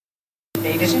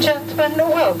Ladies and gentlemen,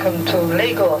 welcome to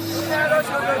Lagos.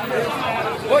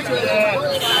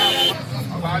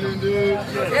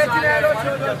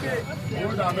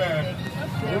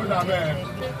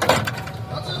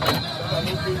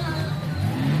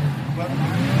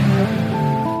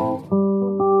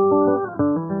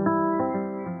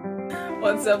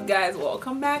 What's up, guys?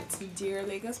 Welcome back to Dear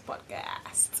Lagos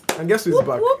Podcast. And guess who's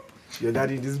back? Your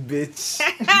daddy, this bitch.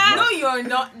 No, you're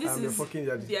not. This I'm is the fucking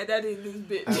daddy. their daddy, this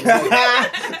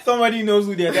bitch. Somebody knows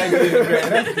who their daddy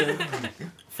is.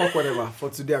 Fuck whatever. For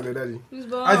today, I'm your daddy. How's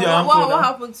your uncle now? What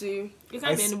happened to you? You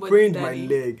can't I be anybody's sprained my daddy.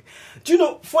 leg. Do you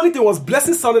know, funny thing was,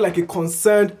 Blessing sounded like a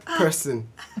concerned person.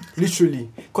 Literally.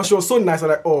 Because she was so nice. I'm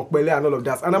like, oh, Bele and all of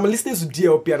that. And I'm listening to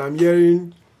DLP and I'm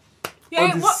hearing all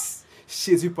Yeah, this what?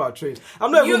 shit people are trained.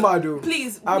 I'm not even mad, though.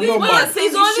 Please, I'm please, not when mad. you're saying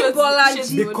It's only shit, Bola shit,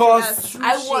 G. Because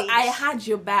I had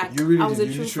your back. You really I was did.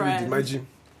 a You true literally friend. did, my G.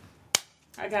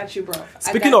 I got you, bro.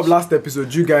 Speaking of last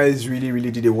episode, you guys really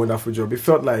did a wonderful job. It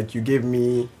felt like you gave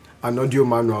me an audio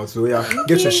manual. So yeah,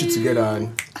 get your shit together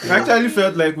and... I actually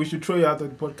felt like we should throw you out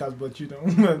of the podcast, but you know.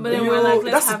 But then we're like,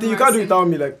 let's that's the have thing, you can't do it mercy. without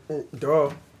me, like,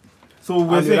 duh. So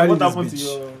we're And saying you're what this happened to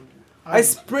bitch. your... I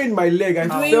sprained my leg. I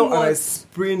Doing fell and I what?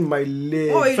 sprained my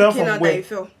leg. What were you Fell looking from at where? that you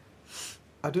fell?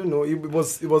 I don't know. It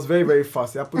was very, very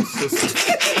fast. It happened so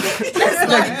soon. That's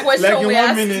not the question like in we 1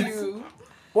 asked minute. you.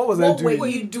 What was I What doing? were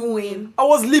you doing? I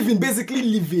was basically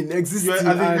living, existing. You're-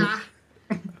 as in-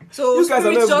 And So you guys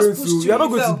are spirit not just going pushed to. you. You're not you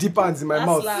going fell. to dip hands in my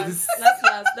mouth. This-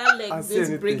 Last. That leg I'll is say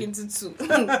going to break anything. into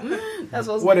two. That's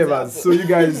what's Whatever. going to So you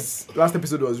guys, last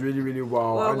episode was really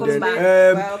wow. Welcome and then,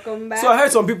 back. Welcome back. So I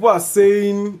heard some people are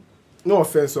saying, no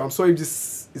offense, so I'm sorry if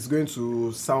this is going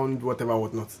to sound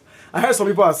whatnot. I heard some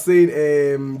people are saying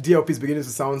DLP is beginning to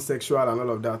sound sexual and all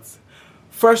of that.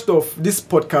 First off, this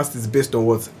podcast is based on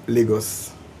what?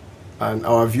 Lagos. And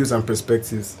our views and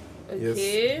perspectives.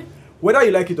 Okay. Yes. Whether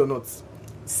you like it or not,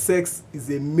 sex is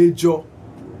a major,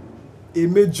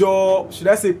 should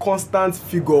I say constant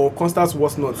figure, constant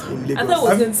what's not in Lagos. I thought I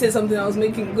was going to say something that was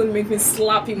going to make me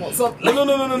slap him or something. No.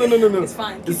 It's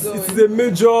fine. Keep It's going. a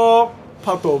major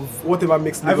part of whatever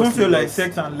makes I Lagos. even feel like Lagos.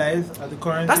 sex and lies are the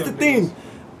currency. That's the of thing.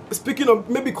 Lagos. Speaking of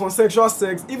maybe consensual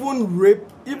sex, even rape,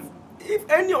 if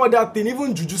any other thing,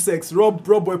 even juju sex, raw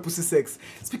boy pussy sex.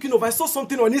 Speaking of, I saw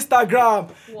something on Instagram.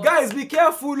 What? Guys, be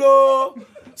careful, oh.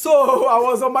 So I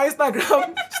was on my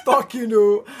Instagram stalking,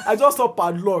 I just saw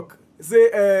padlock.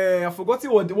 Say, I forgot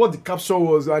what the caption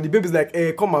was, and the baby's like,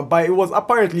 come and buy. It was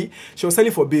apparently she was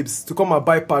selling for babes to come and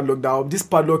buy padlock. Now this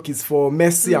padlock is for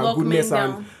mercy and Lock men goodness, down.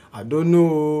 and I don't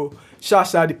know.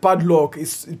 Shasha, the padlock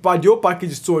is the whole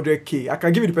package is 200k. I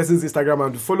can give you the person's Instagram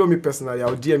and follow me personally.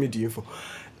 I'll DM you the info.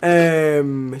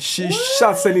 She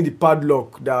started selling the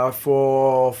padlock that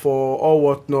for all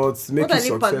whatnots, make What it are they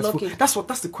successful. padlocking?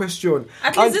 That's the question.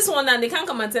 At And least this one, and they can't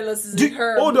come and tell us it's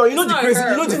her. hold on, you know It's the not crazy,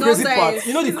 her. you know the It's crazy not part. science.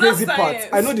 You know the It's crazy not part. science.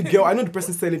 I know the girl. I know the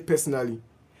person selling personally.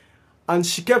 And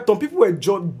she kept on, people were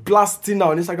blasting her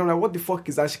on Instagram, like, what the fuck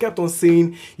is that? She kept on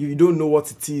saying, you don't know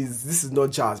what it is. This is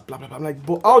not jazz, blah, blah, blah. I'm like,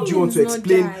 but how do you want to It's not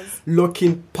explain jazz.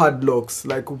 locking padlocks?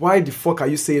 Like, why the fuck are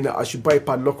you saying that I should buy a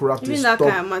padlock wrap to Even that stop?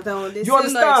 kind of matter. They You still not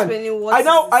understand? explaining what I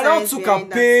now is the took science a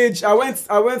behind that. page.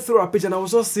 I went through a page and I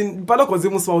was just seeing padlock was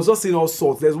even small. I was just seeing all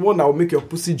sorts. There's one that will make your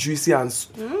pussy juicy and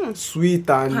sweet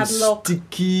and Padlock.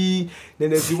 sticky. Then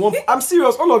there's the one. I'm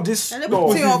serious. All of this And they stuff.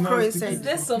 put in no, okra it's inside.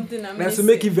 There's something I'm That's to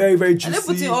make it very, very And juicy. they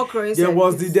put in okra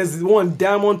inside. There's one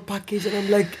diamond package, and I'm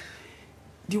like,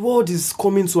 the world is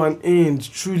coming to an end.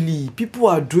 Truly, people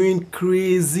are doing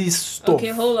crazy stuff. Okay,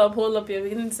 hold up. You're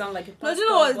beginning to sound like a No, do you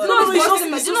know what? pastor, Do you know but- it's what's just-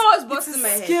 busting my- it's do you know just- what's busting my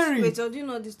it's head? scary. Wait, so do you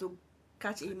know this to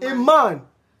catch a man?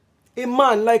 A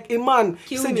man.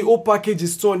 He Kill said me. the whole package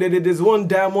is 200. There's one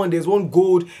diamond, there's one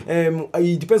gold.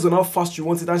 It depends on how fast you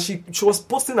want it. And she was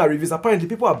posting her reviews. Apparently,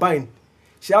 people are buying.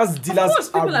 She has dealers course,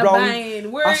 people are around.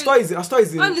 buying. Where- Her store is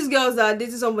All these girls that are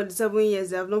dating somebody 7 years,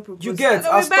 they have not proposed. You get And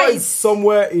her we buy store it. is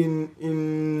somewhere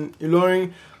in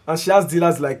Ilorin, and she has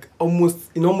dealers like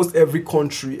almost every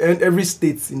country and every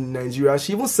state in Nigeria.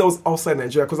 She even sells outside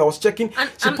Nigeria because I was checking. And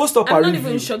She posted up I'm her not review.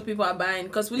 even shocked people are buying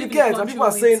because we You live get, in a and country people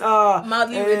are with saying,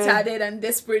 mildly retarded and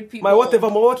desperate people. my whatever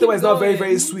Keep is not very, going.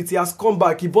 very sweet. He has come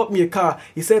back. He bought me a car.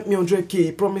 He sent me 100k.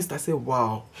 He promised. I said,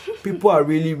 wow, people are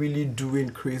really, really doing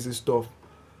crazy stuff.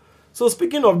 So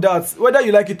speaking of that, whether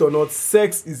you like it or not,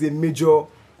 sex is a major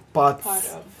part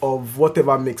of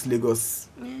whatever makes Lagos.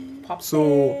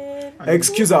 So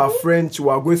excuse our French. We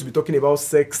are going to be talking about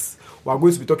sex. We are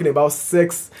going to be talking about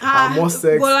sex and more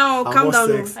sex. Bola, and calm more down.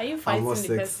 sex. Are you and fighting more the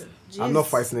sex. person? I'm not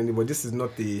fighting anybody. This is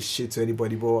not a shit to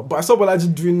anybody. But I saw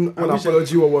Bolaji doing an wish I-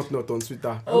 apology or whatnot on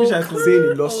Twitter. I wish I could. Saying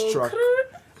he lost track.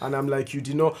 and I'm like, you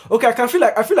did not. Okay, I feel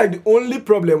like the only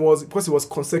problem was because it was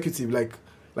consecutive, like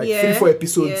 3-4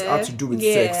 episodes had to do with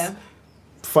sex.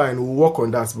 Fine, we'll work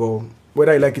on that, but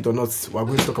whether you like it or not, we're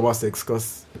going to talk about sex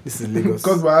because this is Lagos.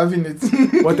 Because we're having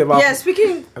it. Whatever. Yeah,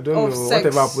 speaking I don't of know. sex,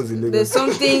 Whatever happens in Lagos. there's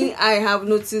something I have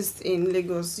noticed in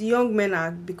Lagos. Young men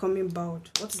are becoming bowed.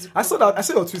 What is it? I saw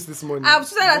your tweets this morning. I've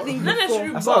said that thing Not before.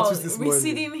 necessarily I saw a twist this bald, morning.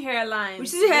 receding hairline.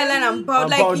 Receding hairline and bald. And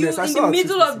Like baldness. I in saw the a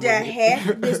middle twist of this their morning.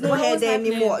 hair, there's no What hair was there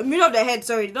happening? anymore. Middle of their head,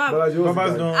 sorry. They don't have. Balaji, what's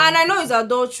Babas that? don't. And I know it's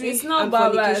adultery. It's not and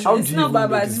barbers. fornication. How It's do you not even know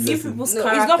barbers. this It's you lesson? people's No, it's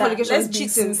character. not fornication, Let's it's be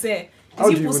cheating. sincere. How It's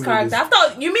do you people's even know character. this?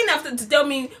 After you mean after to tell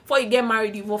me before you get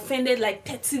married you've offended like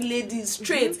 30 ladies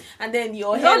straight, and then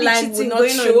your There's all the hairline will cheating not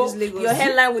going on in show. this Lagos. Your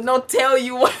hairline will not tell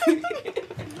you what.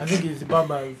 I think it's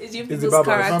Babas. It's your It's the people's barbers.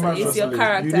 character. Barbers It's your absolutely.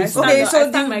 character. You need I to- stand Okay, on- so I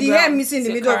stand my the hair ground. missing in the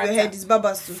It's middle your of your character. head is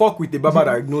babas too. Fuck with the barber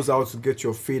that knows how to get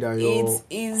your fade and your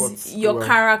It cuts is your well.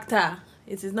 character.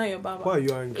 It is not your barber. Why are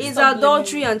you angry? It's Stop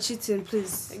adultery blaming and cheating, please.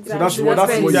 So Exactly. that's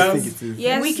what you Yes. think it is.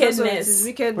 Yes, Wickedness. that's what it is.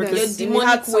 Wickedness. Your In the demonic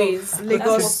hearts of ways. That's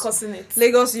Lagos, what's causing it.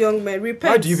 Lagos young men,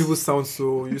 repent. Why do you people sound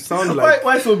so? You sound Why, like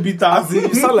why so bitter? as in,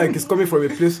 you sound like it's coming from a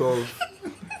place of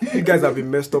you guys have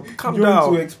been messed up. Calm You want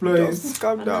down. to exploit. Just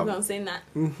calm I'm not down. gonna say that.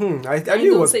 I ain't knew it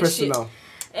gonna was say personal.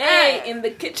 Hey, in the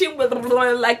kitchen with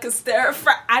like a stir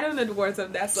fry. I don't know the words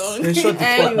of that song. Then shut the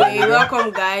fuck Anyway, up.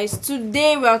 welcome guys.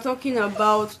 Today we are talking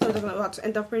about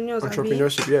entrepreneurs. Abi?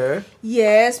 Entrepreneurship, yeah.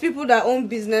 Yes, people that own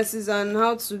businesses and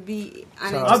how to be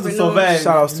an Shout out. How to entrepreneur survive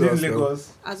Shout outs to in us,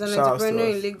 Lagos. as an Shout out to entrepreneur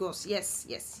us. in Lagos.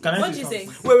 Yes. Can I What say did you say?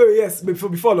 something? Wait, yes.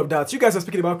 Before all of that, you guys were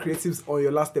speaking about creatives on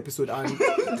your last episode, and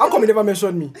how come you never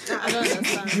mentioned me? I don't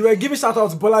understand. You were giving shout out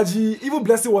to Bolaji. Even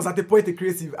Blessing was at a point a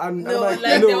creative, and No, I'm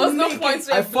like no, there was no point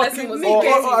I where blessing fucking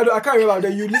was I can't remember.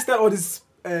 Then you listed all these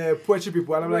poetry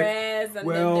people, and I'm like, Rest and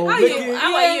well, then How making- you,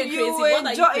 how are you creative? you What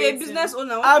are you a creating? business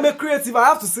owner? I'm a creative. I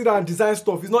have to sit down and design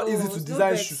stuff. It's not easy to no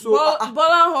design vex. shoes. So Bola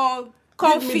Hall,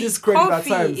 give me this credit at Comfy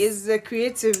times. is a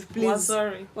creative, please. Well,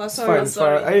 sorry. Well, it's sorry. fine. I'm It's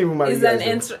sorry. fine. I ain't even married. It's an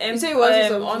guys, though. You say you want to say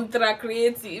something? Entra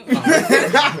creative.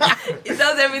 It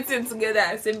does everything together.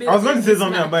 It's a bit I was going to say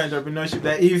something business. about entrepreneurship.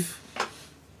 That if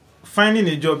finding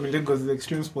a job in Lagos is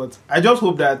extreme sport, I just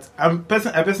hope that I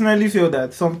personally feel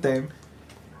that sometime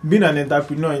being an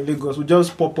entrepreneur in Lagos will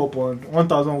just pop up on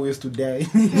 1,000 ways to die.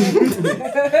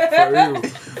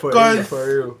 For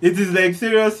real. It is like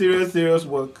serious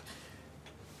work.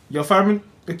 Your family.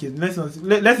 Okay, let's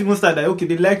even start that. Okay,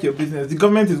 they like your business. The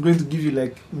government is going to give you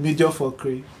like major for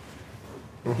free.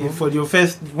 For your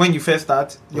when you first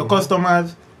start, your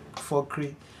customers for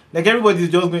free. Like everybody's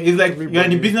just going. It's like you're in the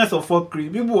Everybody. business of for free.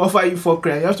 People offer you for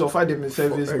free, and you have to offer them a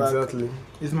service back. Exactly.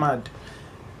 It's mad.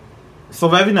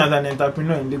 Surviving as an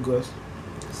entrepreneur in Lagos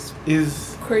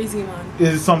is Crazy,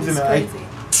 man. something It's that crazy.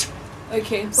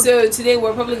 Okay, so today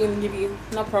we're probably going to give you,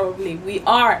 not probably, we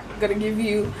are going to give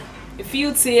you a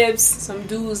few tips, some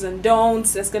do's and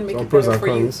don'ts that's going to make Some it pros better and for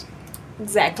you. cons.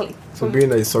 Exactly. So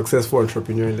being a successful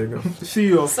entrepreneur in Lagos.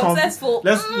 CEO of Successful.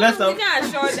 Let's We can't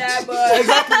assure that, but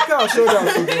Exactly. You can't show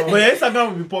that. But your Instagram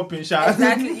will be popping, Sha.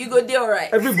 exactly, you go there, alright.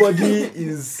 Everybody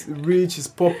is rich, is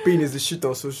popping, is the shit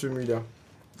on social media.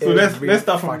 So let's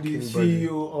start from the fucking body.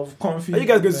 CEO of Comfy. Are you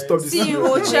guys going to stop this?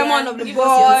 CEO, chairman of the Give us your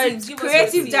board, tips, give us your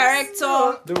creative tips.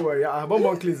 director. Don't worry,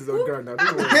 Bonbon Cleans is on ground now.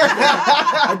 Don't worry.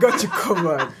 I got you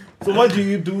covered. So what do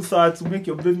you do, sir, to make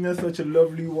your business such a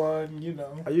lovely one? You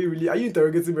know. Are you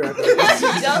interrogating me right now?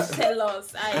 Just tell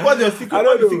us. What's your secret? I don't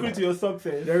What's the know. secret to your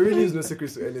success? There really is no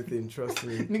secret to anything, trust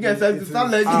me. Nigga says it It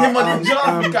sounds is- like the name of the job.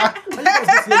 Are you guys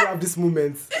just let me have this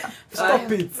moment?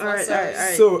 Stop it. All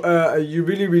right. So, you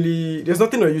really, there's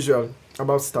nothing unusual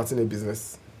about starting a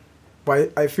business.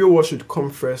 But I feel what should come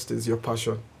first is your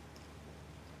passion.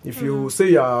 If you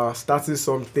say you are starting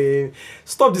something,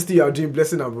 stop this thing you are doing,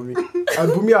 Blessing and Bumi.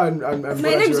 And Bumi and My Bolaji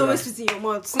name is were always like- fitting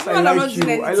your mouth. I When I'm like not doing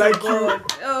you. I anything, like you. God.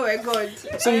 Oh my God.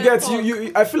 So you get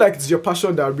you. I feel like it's your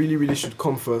passion that really should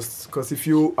come first. Because if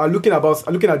you are looking at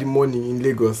the money in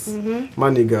Lagos, man,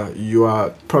 nigga, you are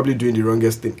probably doing the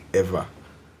wrongest thing ever.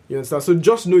 You understand? So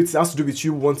just know it has to do with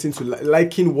you wanting to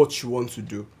liking what you want to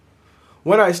do.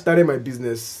 When I started my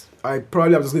business, I'm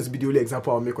just going to be the only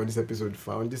example I'll make on this episode.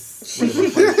 On this,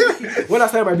 when I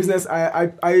started my business,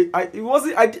 I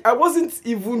wasn't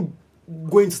even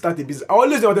going to start a business. I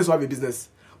always wanted to have a business,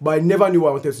 but I never knew what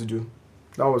I wanted to do.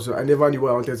 I never knew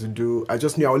what I wanted to do. I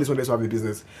just knew I always wanted to have a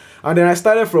business. And then I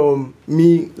started from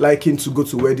me liking to go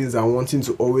to weddings and wanting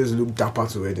to always look dapper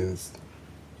to weddings.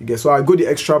 You get, so I go the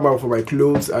extra mile for my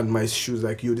clothes and my shoes.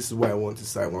 Like, this is what I want, this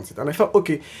is how I want it. And I felt,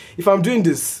 okay, if I'm doing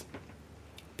this,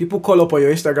 People call up on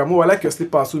your Instagram, oh, I like your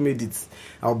slippers, who made it?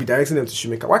 I'll be directing them to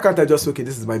Shoemaker. Why can't I just say, okay,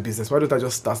 this is my business? Why don't I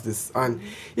just start this? And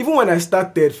even when I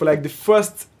started, for like the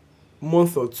first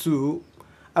month or two,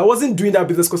 I wasn't doing that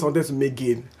business because I wanted to make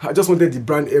gain. I just wanted the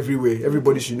brand everywhere.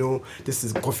 Everybody should know this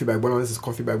is Coffee by Bola, this is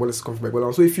Coffee by Bola, this is Coffee by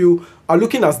Bola. So if you are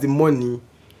looking at the money,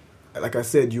 like I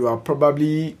said, you are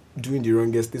probably doing the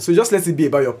wrongest thing. So just let it be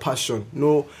about your passion.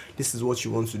 No, this is what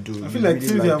you want to do. I feel like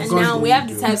since you have And gone now to we have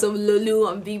the types of Lulu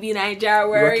and BB Niger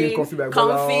working wearing Coffee by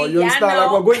Bola. comfy. You understand? Yeah,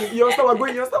 Like no. we're going. You understand?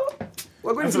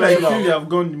 We're going I to feel like like since you have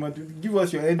gone, give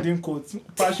us your ending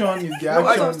quote. Passion is the No,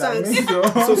 action that sometimes. makes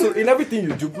your... so in everything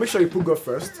you do, make sure you put God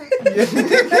first.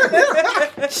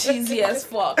 Cheesy as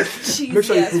fuck. Cheesy Make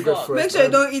sure you as put God fuck. first. Make sure you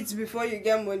don't eat before you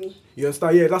get money. You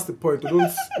understand? Yeah, that's the point.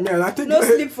 Don't. Man, I think. No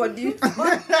sleep for the.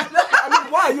 I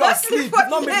mean, why are you asleep? It's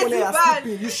not make money. You're bad.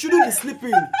 sleeping. You shouldn't be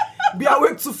sleeping. Be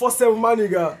awake 247, man,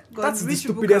 nigga. God, That's the rich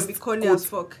people can stupidest be corny quote as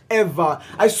fuck. ever.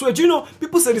 I swear. Do you know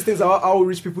people say these things about how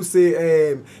rich people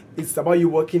say it's about you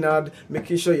working hard,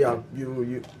 making sure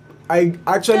you. I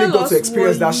actually Tell got to us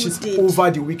experience what that you shit did.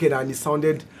 over the weekend, and it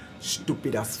sounded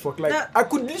stupid as fuck. Like That- I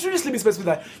could literally sleep in specific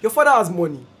that your father has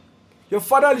money. Your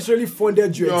father literally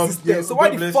funded your Yeah, existence. yeah, So why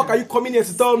God the bless fuck you. are you coming here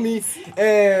to tell me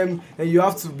and you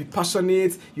have to be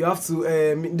passionate, you have to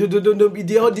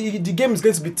the game is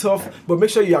going to be tough, but make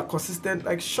sure you are consistent.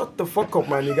 Like shut the fuck up,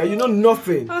 man, nigga. You know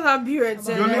nothing. Not that period.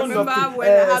 You I know remember nothing. when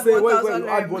I had Say, 1,000 you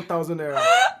had naira. 1,000 naira.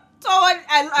 So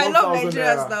I love 1,000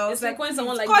 Nigerians naira. now. It's like when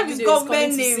someone like call Davido his is coming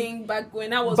government to name. sing back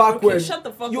when I was Back broken. when Shut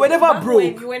the fuck you up. were never Back broke.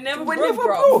 when you were never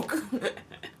broke, bro.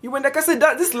 You were like I said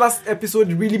that this last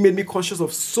episode really made me conscious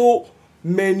of so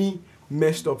many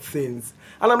messed up things.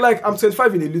 And I'm like, I'm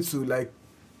 25 in a little, like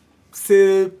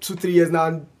say 2-3 years now,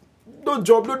 and no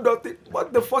job, no nothing.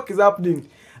 What the fuck is happening?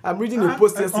 I'm reading a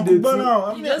post yesterday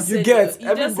too. You just You said get you just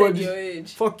said everybody. your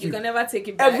age. Fuck You you. can never take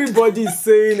it back. Everybody is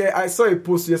saying. I saw a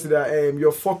post yesterday.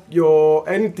 Your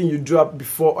anything you drop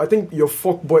before. I think your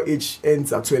fuck boy age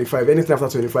ends at 25. Anything after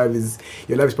 25 is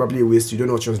your life is probably a waste. You don't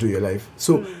know what you want to do in your life.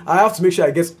 So I have to make sure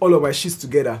I get all of my shits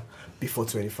together before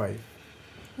 25.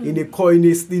 In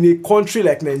a country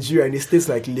like Nigeria, in a state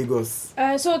like Lagos.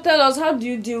 So tell us, how do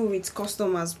you deal with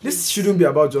customers? Please? This shouldn't be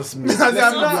about just me. I'm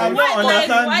not Why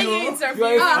understanding you you.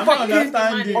 interviewing? You are a I'm not fucking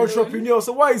understanding. entrepreneur.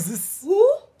 So why is this?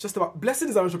 Who? Just about Blessing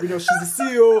is an entrepreneur. She's the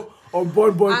CEO of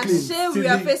Born And Clean. say we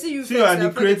are facing you. See, you are the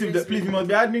first, creative. Please, you must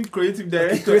be adding creative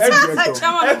director. Creative director.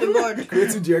 Chairman of the board.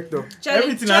 Creative director.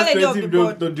 Everything has Chairlady of the creative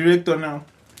board. the director now.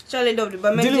 Chairlady of the board.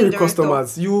 Dealing managing with director.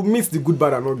 customers, you meet the good,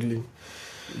 bad, and ugly.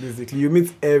 Basically, you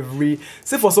meet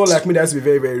say for someone like me that used to be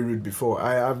very, very rude before.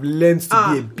 I have learned to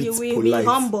be a bit you will polite be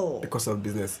humble. because of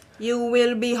business. You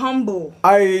will be humble.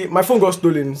 My phone got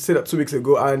stolen, say that 2 weeks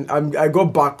ago, and I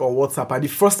got back on WhatsApp, and the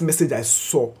first message I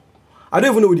saw, I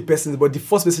don't even know who the person is, but the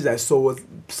first message I saw was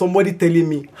somebody telling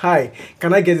me, "Hi,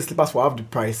 can I get the slippers for half the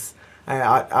price?"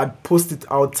 I'd post it.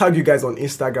 I'll tag you guys on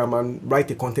Instagram and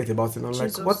write a content about it. And I'm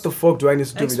Jesus. like, what the fuck do I need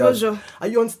to do Exposure. with that? Are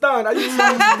you understand? Are you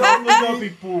Those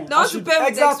people. Don't to pay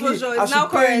with exposure. I It's now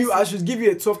should pay you. I currency. should give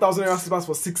you a 12,000 naira slippers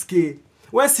for 6k.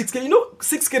 When 6k,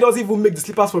 6k doesn't even make the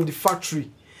slippers from the factory.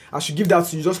 I should give that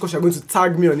to you just because you're going to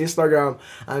tag me on Instagram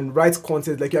and write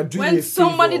content like you're doing me a When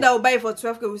somebody favor. that will buy it for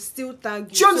 12k will still thank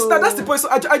you. Do you understand? So- That's the point. So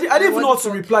I didn't even know what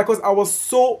to reply because I was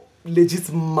so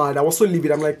legit mad. I was so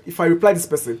livid. I'm like, if I reply this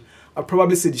person, I'll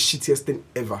probably say the shittiest thing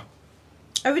ever.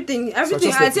 Everything. just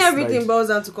I let think it everything slide. boils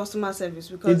down to customer service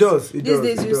because It does, these does,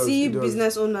 days it you does, see it does.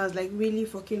 business owners like really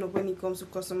fucking up when it comes to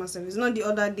customer service. Not the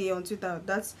other day on Twitter,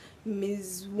 that's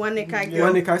Ms. Waneka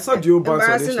girl. Waneka, I saw the old bands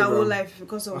on embarrassing her whole Instagram. life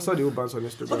because of. I saw the old bands on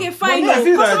Instagram. Okay, fine. But I No,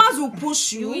 feel like- customers will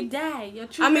push You will you. die. Your I'm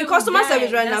children in customer will die.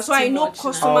 service right now, That's so I too know much now.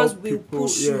 customers How will people-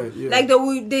 push yeah, you. yeah.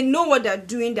 Like they know what they're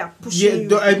doing. They're pushing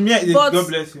Yeah, you. God But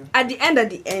bless you. at the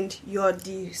end, you're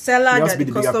the seller, You have you're to be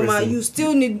the the bigger customer. person. You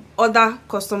still need other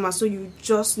customers, so you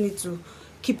just need to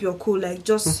keep your cool. Like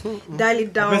just dial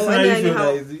it down. Personally feel Anyhow.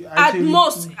 that is At actually-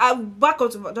 most, I'll back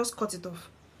out of just cut it off.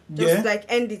 Just Yeah. like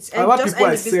end it. I And have just people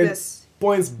end I the said business.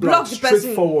 points Block blank, the person.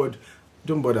 straightforward.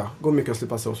 Don't bother. Go make your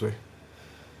slippers elsewhere.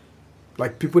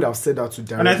 Like people that have said that to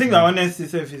direct. And I think that honesty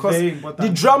itself is because very important.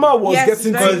 the drama was Yes,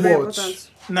 getting very, too very much. important.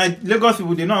 Now, Lagos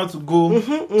people, they know how to go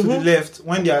to the left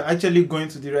when they are actually going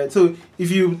to the right. So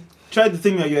if you try to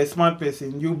think that you're a smart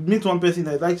person, you meet one person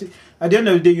that's actually, at the end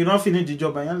of the day, you're not finishing the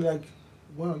job and you're like,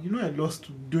 wow, I lost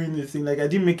doing this thing. Like, I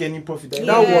didn't make any profit. That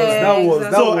was.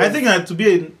 exactly. So I think that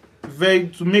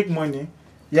to make money,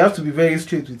 you have to be very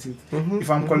straight with it. If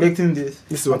I'm collecting this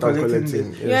is what I'm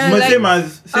collecting. this. Yeah, But like,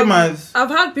 same as I've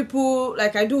had people,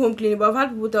 like, I do home cleaning, but I've had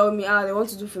people tell me, they want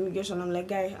to do fumigation. I'm like,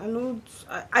 guy,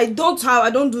 I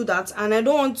don't do that, and I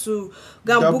don't want to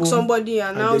go and book somebody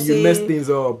and now then say you mess things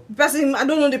up. person, I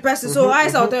don't know the person, so I'll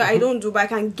tell you I don't do, but I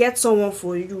can get someone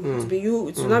for you. To be you,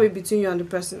 it will not be between you and the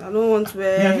person. I don't want to.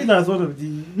 I think that's one of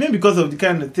the, maybe because of the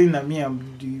kind of thing that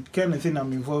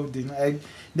I'm involved in.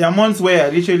 There are months where I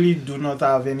literally do not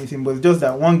have anything, but it's just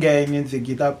that one guy needs a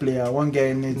guitar player, one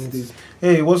guy needs this.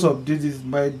 Hey, what's up? Do this,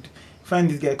 find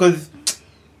this guy. Because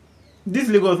this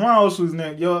Lagos, one also is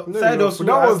not your side hustle.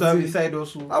 That was the side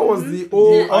hustle. That was the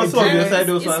old. Also, And your side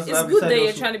hustle. it's good that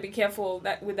you're trying to be careful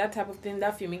with that type of thing,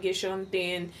 that fumigation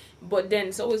thing. But then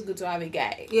it's always good to have a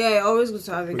guy. Yeah, always good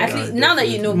to have a guy. At least now that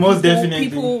you know, Most definitely.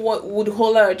 people would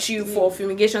holler at you for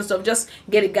fumigation stuff. Just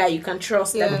get a guy you can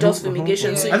trust that does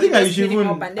fumigation. So I think you you just should fill him even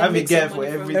up and then have a make guy some for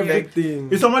money from everything. there. Everything.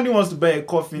 If somebody wants to buy a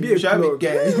coffin, Be you a should have a plug.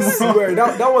 guy. I swear,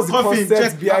 that was the Coffin,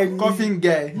 concept behind coffin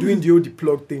guy. doing the old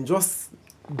plug thing. Just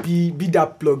be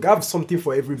that plug. Have something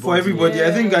for everybody. For everybody,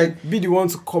 I think Be the one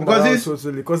to come Because out this-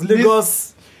 totally. Because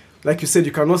Lagos, like you said,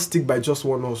 you cannot stick by just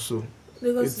one also.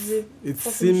 Lagos is a It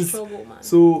fucking seems struggle, man.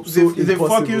 so it's a impossible.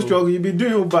 fucking struggle. You be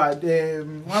doing bad.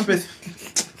 One person.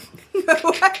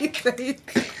 Why you say it?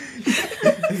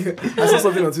 I saw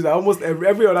something on Twitter. Almost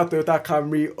every other Toyota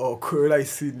Camry or Corolla I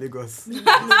see in Lagos.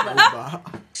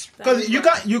 Because you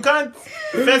can't.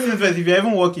 First things first, if you're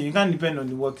even working, you can't depend on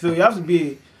the work. So you have to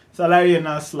be a salary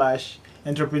earner /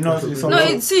 entrepreneur. No,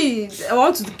 I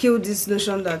want to kill this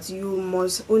notion that you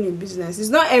must own your business. It's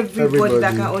not everybody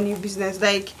that can own your business.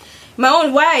 Like, my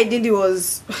own, why I did it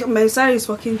was, my salary is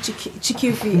fucking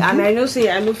chicken fee, and I know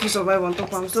if you survive on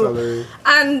top of so. Salary.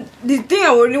 And the thing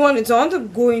I really wanted to, I want to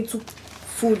go into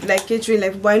food, like catering,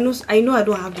 like, but I know I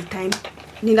don't have the time.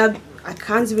 Neither I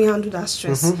can't even handle that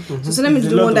stress. So let me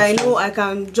do one that I know I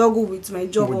can juggle with my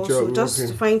job just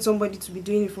to find somebody to be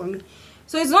doing it for me.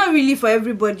 So it's not really for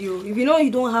everybody. If you know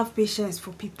you don't have patience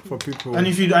for people. And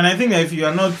I think that if you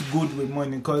are not good with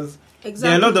money, because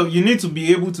there are a lot of, you need to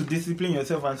be able to discipline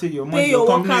yourself and say your money, your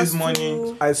company's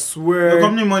money. I swear.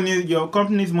 Your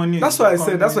company's money. That's why I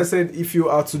said if you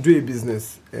are to do a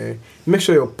business, make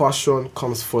sure your passion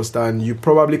comes first, and you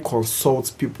probably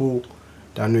consult people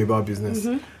that know about business.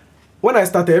 When I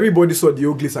started, everybody saw the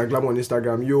glitz and glam on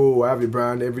Instagram. Yo, I have a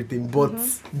brand, everything. But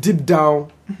deep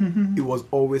down, it was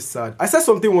always sad. I said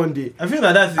something one day. I feel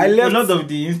that that's a lot of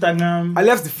the Instagram. I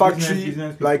left the factory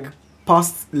business like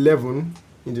past 11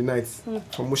 in the night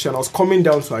from Musha, and I was coming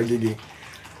down to Agege.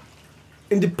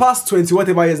 In the past 20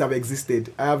 whatever years I've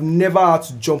existed, I have never had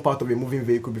to jump out of a moving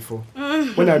vehicle before.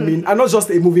 When I mean, and not just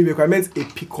a moving vehicle, I meant a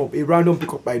pickup, a random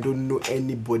pickup I don't know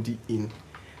anybody in.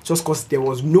 Just because there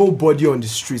was nobody on the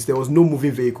streets, there was no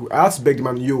moving vehicle. I had to beg the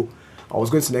man, yo, I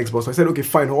was going to the next bus. So I said, okay,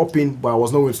 fine, hop in, but I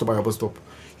was not going to stop at your bus stop.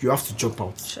 You have to jump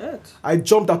out. Shit. I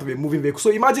jumped out of a moving vehicle.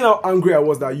 So imagine how angry I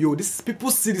was that, yo,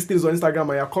 people see these things on Instagram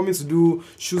and you're coming to do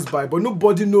shoes by, but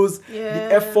nobody knows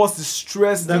the effort, the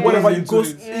stress, whatever you go.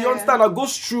 You understand? That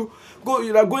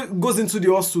goes into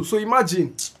the hustle. So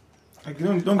imagine.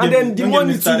 Don't then the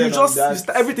money too,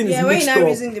 everything is mixed up. when you're not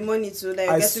raising the money too, that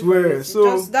I swear.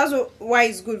 So that's why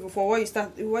it's good for what you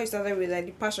started with, like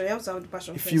the passion. You have to have the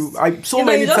passion first.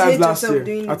 Many times last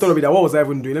year, I thought of it. What was I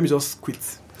even doing? Let me just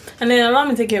quit. And then allow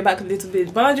me to take you back a little bit.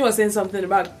 Balaji was saying something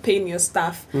about paying your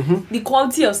staff. The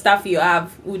quality of staff you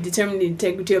have will determine the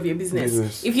integrity of your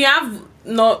business. If you have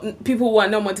people who are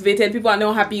not motivated, people are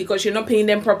not happy because you're not paying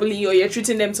them properly or you're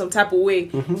treating them some type of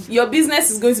way, your business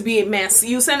is going to be a mess.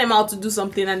 You send them out to do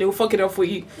something and they will fuck it up for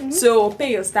you. So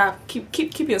pay your staff.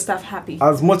 Keep your staff happy.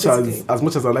 As much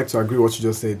as I like to agree with what you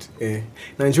just said,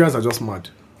 Nigerians are just mad.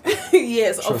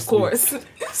 Yes, Trust of course.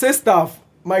 Say staff,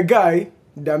 my guy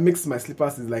that makes my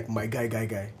slippers is like my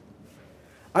guy.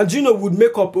 And would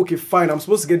make up, okay, fine, I'm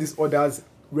supposed to get these orders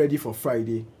ready for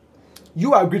Friday.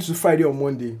 You agreed to Friday or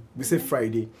Monday. We say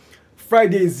Friday.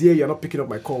 Friday is here, you're not picking up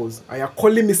my calls. And you're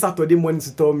calling me Saturday morning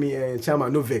to tell me,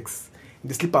 Chairman, no vex.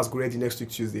 The slippers go ready next week,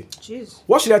 Tuesday. Jeez.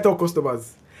 What should I tell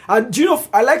customers? And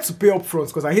I like to pay up front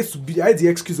because I hate the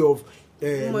excuse of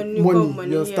money, you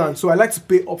understand? Yeah. So I like to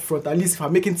pay up front. At least if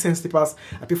I'm making 10 slippers,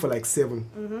 I pay for like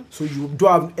 7. So you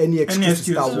don't have any excuse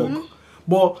to start work.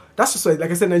 But that's just like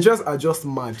I said, Nigerians are just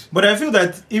mad. But I feel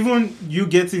that even you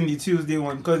getting the Tuesday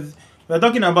one, because we're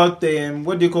talking about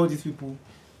what they call these people.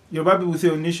 Yoruba people say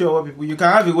Onisho people. You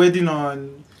can have a wedding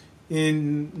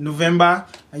in November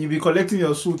and you'll be collecting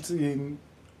your suit in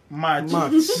match.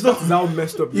 That is how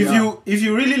messed up. If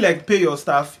you really like pay your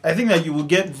staff, I think that you will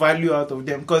get value out of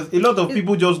them, because a lot of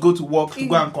people just go to work to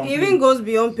go and complain. It even goes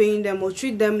beyond paying them or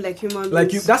treat them like human beings.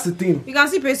 Like that's the thing. You can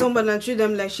still pay somebody and treat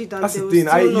them like shit. And That's the thing.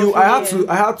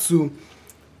 I had to.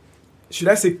 Should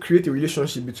I say create a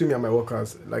relationship between me and my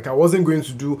workers? Like I wasn't going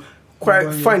to do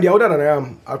quite fine. They're older than I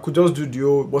am. I could just do the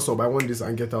old what's up, I want this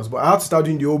and get out. But I had to start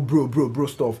doing the old bro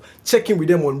stuff. Checking with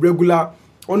them on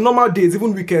normal days,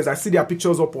 even weekends. I see their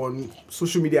pictures up on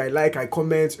social media. I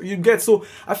comment. You get, so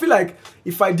I feel like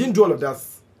if I didn't do all of that,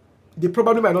 they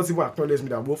probably might not even acknowledge me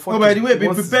that. Well, by the way, be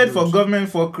prepared for government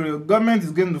fuckery. Government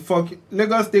is going to fuck you.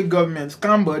 Lagos State government,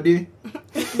 scam body.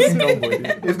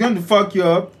 It's going to fuck you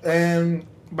up. And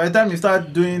by the time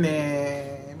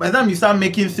you start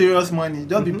making serious money,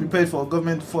 just be prepared for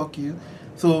government to fuck you.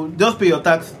 So just pay your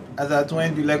tax as at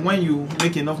when you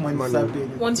make enough money to start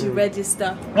paying. Once you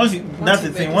register. That's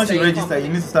the thing. Once you register, you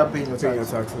need to start paying your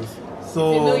taxes.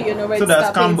 So, if you know you're not so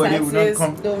that paying scam body taxes, will not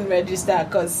come. don't register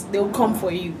because they'll come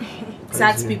for you.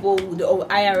 Tax people, the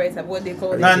IRS, what they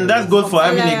call it. And that goes for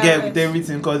having a girl with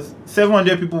everything, because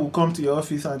 700 people will come to your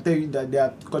office and tell you that they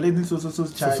are collecting so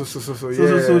charge.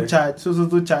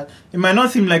 It might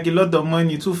not seem like a lot of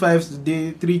money, 2.5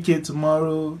 today, 3K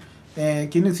tomorrow,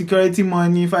 security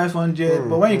money, 500.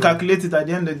 But when you calculate it at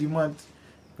the end of the month,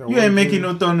 you ain't making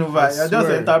no turnover. You're just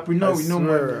an entrepreneur with no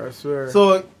money. I swear.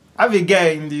 So have a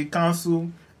guy in the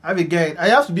council. I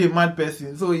have to be a mad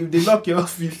person. So if they lock your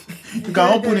office, you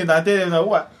can open it and tell them that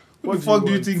what the fuck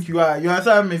do you think you are? You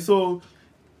understand me? So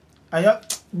I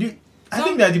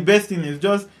think that the best thing is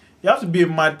just you have to be a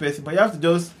mad person, but you have to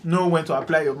just know when to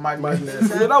apply your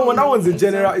madness. So that one's a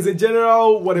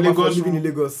general whatever Lagos, for living in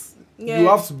Lagos. Yeah. You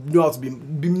have to know how to be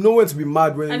know when to be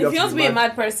mad when. And if you want to be a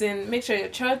mad person, make sure your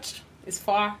church is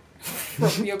far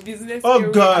from your business.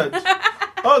 Oh God.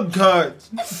 Oh God.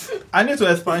 I need to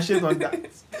expatiate on that.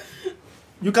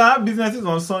 You can have businesses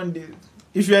on Sundays.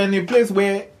 If you're in a place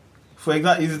where, for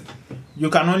example, you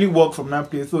can only work from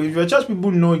that place. So if your church people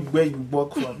know where you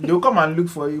work from, they'll come and look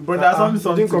for you. Brother,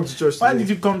 something. Didn't come to church Why did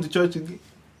you come to church today?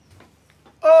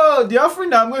 Oh, the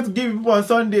offering that I'm going to give people on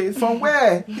Sunday is from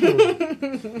where?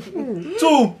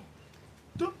 Two.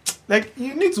 Like,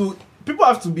 you need to... People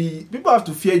have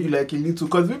to fear you like a little,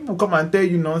 because people come and tell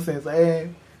you nonsense. Hey,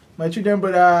 my children,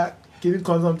 brother, can it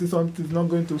come something is not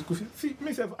going to school fees. See,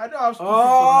 myself, I don't have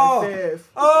school fees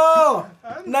for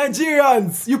myself.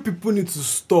 Nigerians, you people need to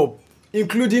stop,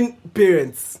 including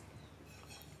parents.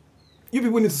 You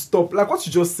people need to stop. Like what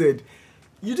you just said.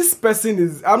 This person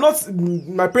is...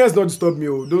 my parents don't disturb me.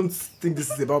 Don't think this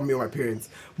is about me or my parents.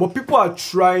 But people are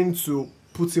trying to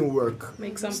put in work.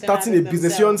 Make something starting a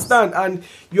business. You understand? And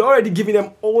you're already giving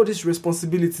them all these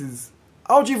responsibilities.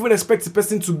 How do you even expect a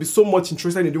person to be so much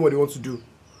interested in doing what they want to do? Do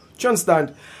you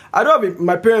understand? I don't have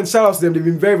my parents, shout out to them, they've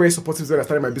been very, very supportive when I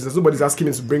started my business. Nobody's asking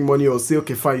me to bring money or say,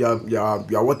 okay, fine,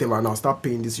 you're whatever, and I'll start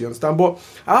paying this, you understand? But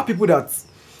I have people that,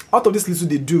 out of this little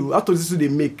they do, out of this little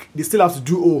they make, they still have to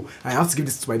do, I have to give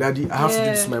this to my daddy, I have to give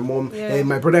this to my mom, and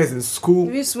my brother is in school.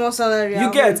 Even small salary.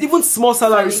 You get, even small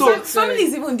salary. So family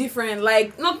is even different.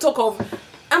 Like, not talk of,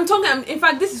 in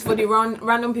fact, this is for the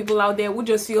random people out there who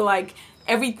just feel like,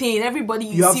 everybody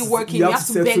you see working, you have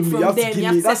to beg from them, you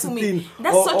have to settle me.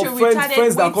 That's such a retarded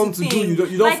friends way that come to do, you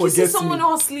don't like, forget you see someone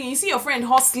hustling, you see your friend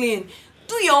hustling,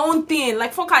 do your own thing.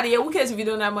 Like, fuck out of here, who cares if you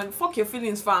don't have money? Fuck your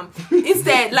feelings, fam.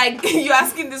 Instead, like, you're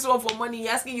asking this one for money,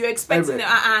 you're expecting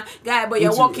guy, but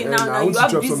you're working now, you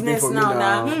have business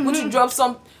now. Would you drop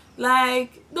some?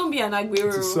 Like, don't be an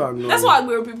Aguero. So that's what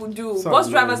Aguero people do. So bus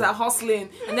drivers are hustling,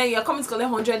 and then you're coming to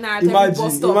collect 100 naira every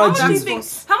bus stop.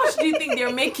 How much do you think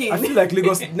they're making? I feel like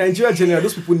Nigeria generally,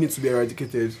 those people need to be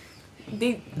eradicated.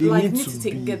 They need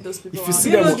to get those people. If you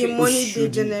see them, them, the money they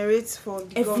generate for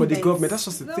the government. That's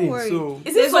just the thing. Worry. So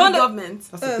is it for the government?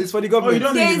 It's for the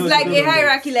government. There's like a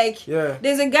hierarchy. Like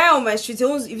there's a guy on my street.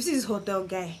 If you see this hotel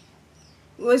guy.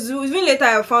 It was even later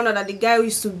I found out that the guy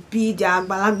used to be the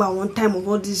Agbalagba one time of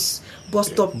all these bus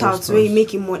stop touts where he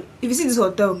making money. If you see this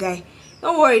hotel guy,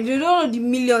 don't worry, you don't know the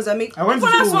millions I make. I went to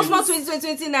school small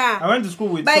 20 now. I went to school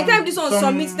with. By the time this one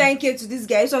submits 10k to this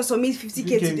guy, this one submits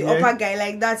 50k to the upper guy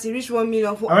like that. He reached 1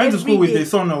 million for. I went to school with the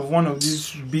son of one of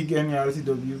these big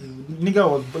NRCW. Nigga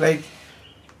was like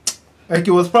he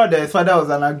was proud that his father was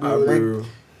an Agbo. Like,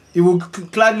 he will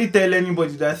gladly tell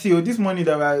anybody that, see, this money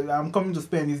that I'm coming to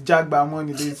spend is Jagba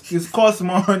money. It's cost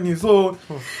money. So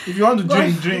if you want to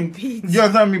drink. Do you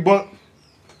understand me? But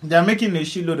they're making a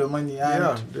shitload of money.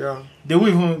 And they will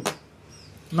even...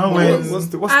 Now What's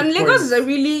the And Lagos point? is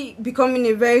really becoming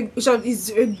it's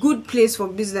a good place for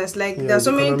business. Like Yeah, there are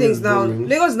so the many economy things is now. booming.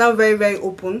 Lagos is now very, very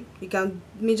open. You can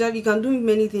do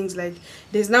many things. Like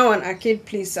there's now an arcade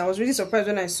place. I was really surprised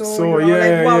when I saw. So you know,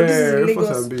 like wow, yeah, this is Rufus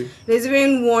Lagos. and B. There's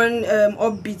even one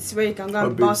Upbeat where you can go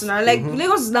and Upbeat, bounce around. Like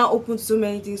Lagos is now open to so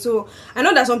many things. So I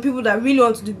know that some people that really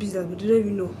want to do business but they don't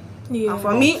even know. Yeah. And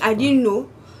for me, I didn't know.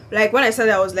 Like when I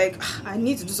started, I was like, I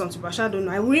need to do something, but I don't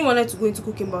know. I really wanted to go into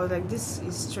cooking, but I was like, this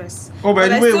is stress. Oh, by But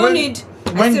the I way,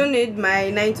 still need my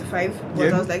 9 to 5. But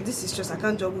Yeah. I was like, this is stress. I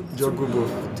can't juggle. Juggle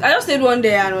both. I just stayed one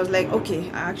day and I was like, okay,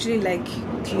 I actually like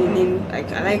cleaning. Like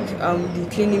I like the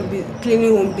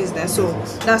cleaning home business. So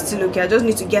that's still okay. I just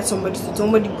need to get somebody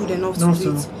good enough to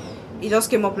do it. It just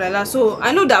came up like that. So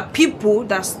I know that people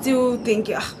that still think,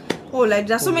 like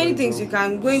there's so many things you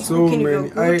can go into So cooking if many.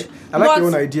 you're good. I like But your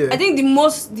own idea. I think the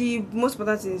most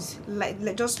important thing is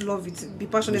like just love it, be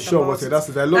passionate Sure, about but it. that's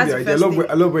it. I love the idea.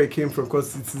 I love where it came from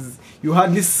because it is you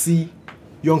hardly see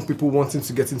young people wanting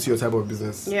to get into your type of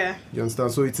business. Yeah. You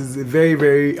understand? So it is a very,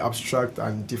 very abstract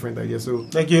and different idea. So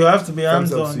like you have to be thumbs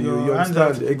hands up on. to you. You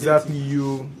understand exactly.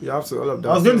 You have to all of that.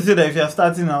 I was going to say that if you're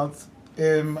starting out, I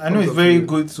know Thumbs it's up very to you.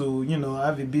 good to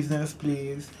have a business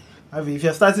place. If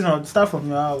you're starting out, start from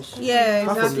your house. Yeah,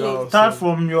 Start from exactly. your house. Start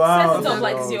from your Set house. it up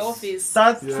like House. it's your office.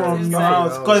 Start Yeah, from your start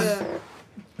house from because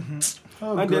Yeah.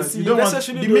 And then see, you don't want,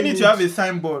 necessarily the don't minute need- you have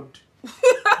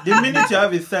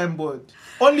a signboard,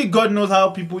 only God knows how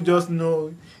people just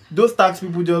know. Those tax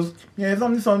people just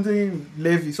something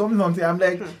levy, something. I'm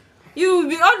like, You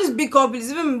be all these big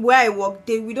companies, even where I work,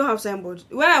 we don't have signboard.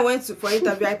 When I went for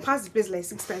interview, I passed the place like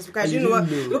 6 times because And you you know what?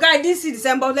 didn't know. Because I didn't see the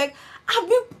signboard. Like,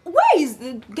 where is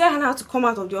the guy had to come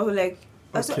out of the office? Like,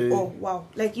 I said, Okay. oh wow!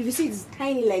 Like if you see it's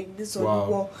tiny like this on Wow.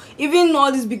 the wall. Even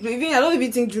all these big, even I don't even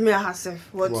think Jumia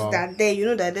herself was Wow. that there. You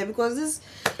know that there because this.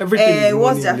 everything is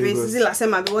What's money their in face? Lagos. Is it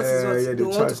Lasema? What is what? Yeah, They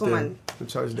want to come and. They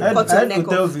charge I them. Cut had your neck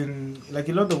hotels in like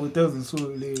a lot of hotels in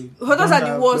Seoul. Hotels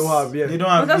are the worst. Don't have, yeah. They don't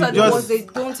have. Hotels are they the just- worst. They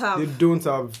don't have.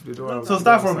 They don't have. So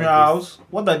start from your house.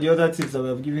 What are the other tips that we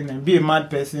have given them? Be a mad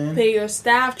person. Pay your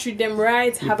staff, treat them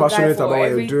right, Be have a guy passionate for about what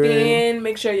you're doing. everything.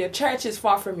 Make sure your church is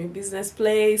far from your business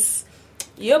place.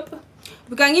 Yep.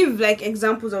 We can give like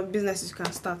examples of businesses you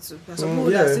can start to. There's some people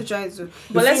that yeah. are still trying to.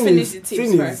 But let's thing finish is- the tips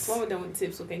thing first. is- What we're done with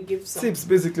tips, we can give some. Tips,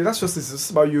 basically. That's just it's just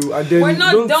about you. And then We're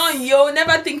not don't- done, yo.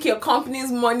 Never think your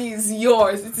company's money is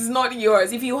yours. It is not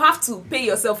yours. If you have to pay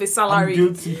yourself a I'm salary,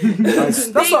 guilty. That's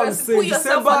what I'm saying. Put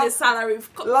yourself on a December, salary.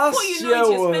 Before last you know year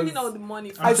it, you're was- spending all the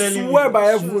money. I I'm telling swear you. by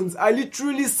heavens, I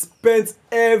literally spent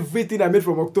everything I made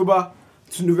from October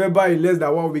to November in less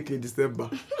than 1 week in December.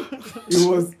 it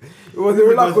was a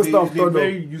roller coaster of They're turn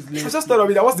very up. useless. I just thought of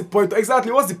it. What's the point?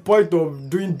 Exactly. What's the point of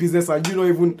doing business and you not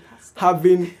even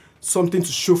having something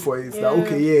to show for it? Yeah. Like,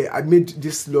 okay, yeah, I made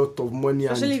this lot of money,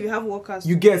 Especially if and you have workers.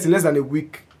 you get in less than a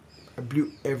week. I blew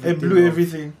everything. It blew off.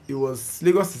 everything. It was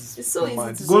Lagos is It's so easy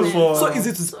mad. to Go spend. for- So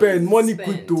easy to So spend, easy to money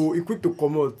spend. quick to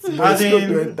come out. But As it's slow to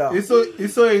in, enter.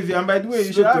 it's so easy. And by the way, you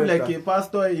Slow should to have like enter. a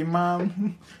pastor,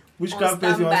 imam, witchcraft On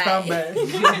person on standby.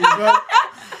 standby.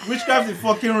 Witchcraft is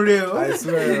fucking real. I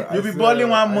swear. You'll be balling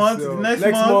 1 month, the next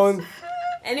month.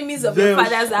 Enemies of They'll- your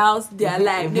father's house, they are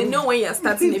alive. They know when you're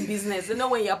starting a business. They know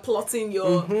when you're plotting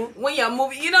your, when you're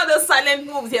moving. You know those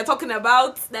silent moves you're talking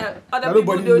about that other that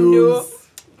people nobody don't know. knows.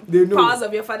 They know. Powers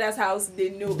of your father's house, they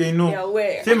know. They know. They're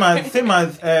aware. Same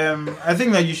as I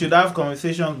think that you should have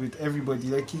conversations with everybody,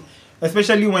 like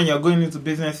especially when you're going into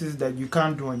businesses that you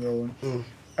can't do on your own.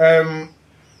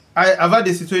 I've had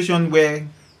a situation where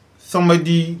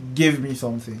somebody gave me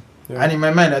something, Yeah. and in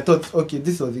my mind I thought, okay,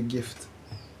 this was a gift.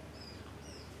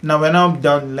 Now we're now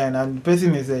down the line, and the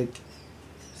person is like,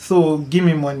 so give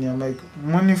me money. I'm like,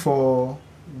 money for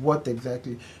what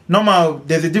exactly? Normal,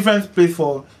 there's a different place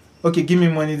for, okay, give me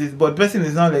money this, but the person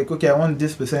is not like, okay, I want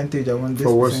this percentage, I want this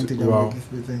For what? percentage, I Wow. want this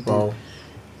percentage. Wow.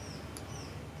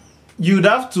 You'd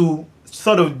have to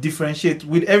sort of differentiate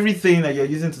with everything that you're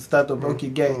using to start up. Okay,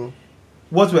 guy,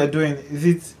 what we're doing, is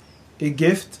it a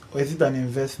gift or is it an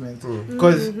investment?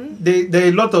 Because there are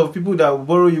a lot of people that will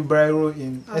borrow you Brairo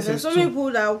in And there's so many SS2.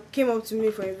 people that came up to me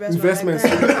for Investments.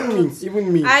 investment.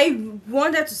 Even me. I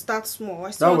wanted to start small. I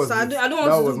That still want was to start. it. I don't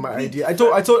want That to was do my big. idea. I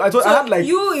told. I had like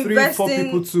you 3-4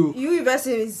 people to you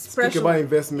investing is speak pressure. about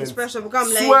investment. It's pressure because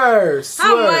I'm like, Swear.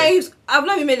 how am I? I've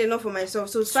not even made enough for myself,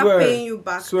 so start Swear. paying you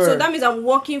back. Swear. So that means I'm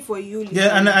working for you.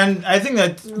 Yeah, and I think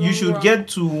that you should Wrong. get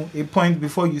to a point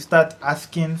before you start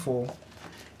asking for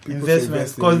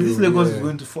investments, because this Lagos is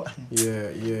going to fall.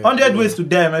 100 ways to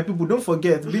die, my people. Don't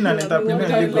forget, being an entrepreneur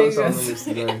in Lagos.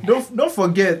 Don't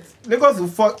forget, Lagos will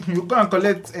fall. You go and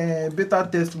collect beta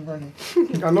testimony.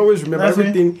 And always remember,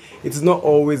 everything. It's not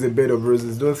always a bed of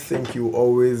roses. Don't think you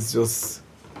always just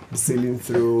be sailing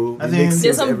through.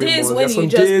 There's some days when you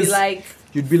just be like,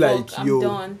 you'd be like,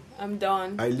 yo, I'm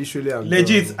done. I literally am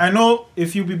legit. done. I know a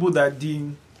few people that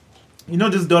did. You know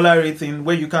this dollar rating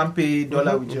where you can't pay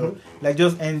dollar with your like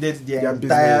just ended their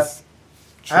entire business.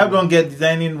 I don't get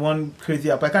designing one crazy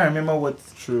app. I can't remember what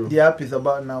the app is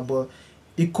about now, but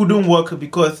it couldn't work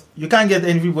because you can't get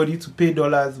everybody to pay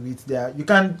dollars with their. You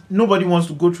can't. Nobody wants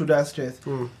to go through that stress.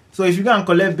 So if you can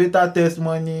collect beta test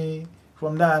money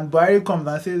from that, and Buhari comes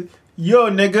and says, "Yo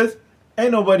niggas,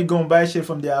 ain't nobody gonna buy shit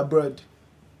from their abroad."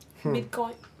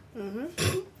 Bitcoin.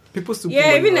 People still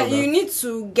even you need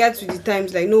to get with the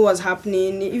times, like know what's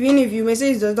happening. Even if you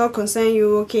message does not concern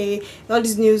you, okay, all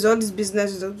this news, all this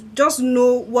business, just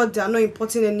know what they are not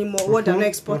importing anymore, what they are not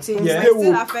exporting. Yeah. It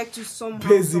still affect you somehow.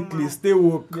 Basically, stay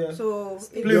woke. Yeah. So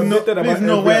please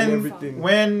know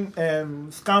when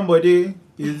Scambody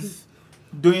is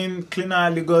doing cleaner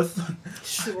Lagos.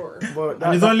 Sure. But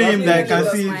and it's only him that can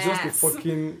see just the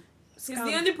fucking. He's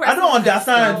the only person. I don't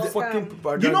understand.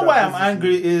 Fucking You know why I'm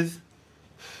angry is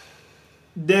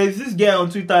there's this guy on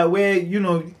Twitter where, you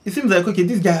know, it seems like, okay,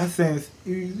 this guy has sense.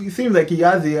 It seems like he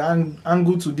has an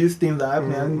angle to these things that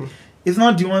happen. And it's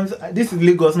not the ones, this is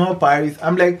Lagos, not Paris.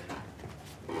 I'm like,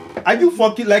 are you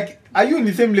fucking, like, are you in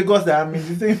the same Lagos that I'm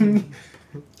in the same?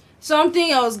 Something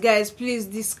else, guys, please.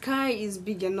 The sky is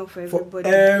big enough for everybody.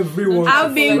 Everyone.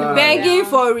 I've been begging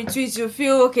for retweets. You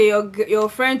feel okay? Your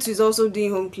friend is also doing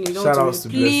home clean. Shout out to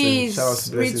please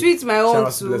retweet my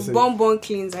own to Bon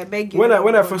Cleans. I beg you. When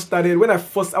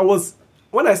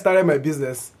I started my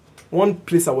business, one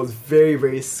place I was very,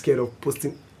 very scared of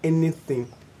posting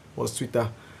anything was Twitter.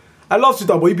 I love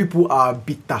Twitter, but you people are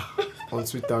bitter on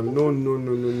Twitter.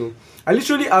 No. I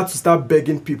literally had to start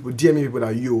begging people, DMing people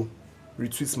that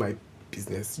retweets my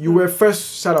business. You were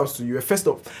first. Shout outs to you. You were first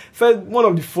one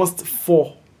of the first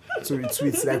 4 to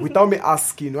retweet, like without me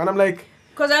asking. And I'm like,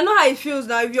 because I know how it feels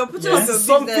now. If you're putting up your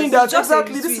something business, that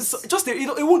exactly this is just it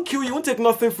won't kill you. It won't take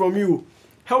nothing from you.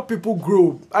 Help people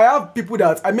grow. I have people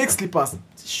that I make slippers,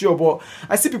 sure, but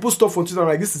I see people stuff on Twitter. I'm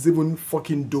like, this is even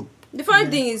fucking dope. The funny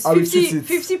thing is,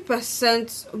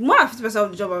 50%, more than 50%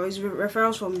 of the job is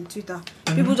referrals from Twitter.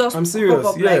 People just pop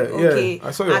up okay,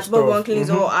 I saw your at Bob Uncle's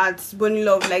or at Bonnie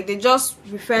Love, like they just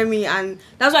refer me, and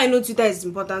that's why I know Twitter is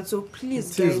important. So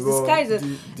please, guys, this guy is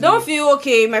don't feel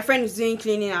okay. My friend is doing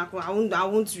cleaning. I won't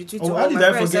retweet. How did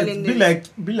I forget? Be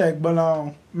like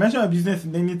Balao. Mention a business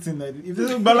in anything like this. If this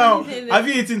is Balao, have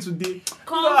you eaten today?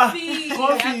 Coffee.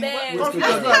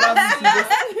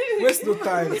 Waste no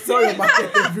time. Sell your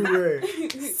market everywhere.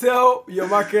 Sell your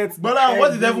market. Balao,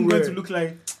 what is everyone going to look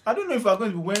like? I don't know if I'm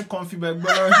going to be wearing comfy back,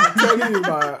 Balao.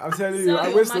 I'm telling you,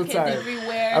 I waste no time.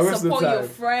 Everywhere. Support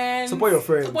your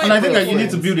friends. And I think that you need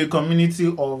to build a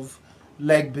community of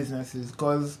like businesses,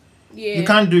 because you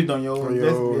can't do it on your own.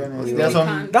 Let's be honest. There's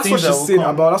some that's what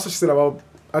she said about.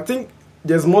 I think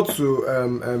there's more to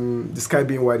the sky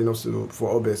being wide enough for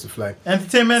all birds to fly.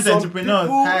 Entertainment entrepreneurs,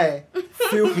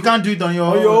 you can't do it on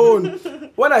your own.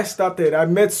 When I started, I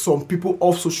met some people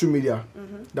off social media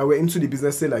that were into the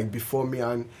business, say like before me,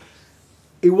 and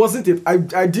it wasn't it. I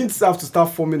didn't have to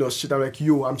start forming or shit. I'm like,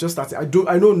 I'm just starting.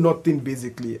 I know nothing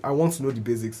basically. I want to know the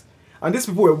basics, and these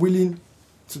people were willing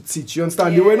to teach. You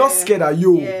understand? They were not scared that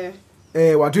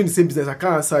we're doing the same business. I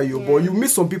can't answer you, but you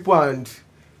meet some people and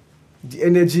the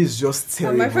energy is just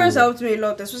terrible. My friends helped me a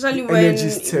lot, especially when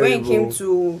it came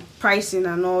to pricing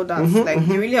and all that. They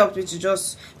really helped me to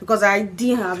just, because I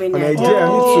didn't have any idea.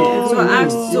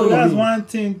 So that's one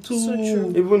thing too. So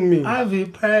true. Even me. Have a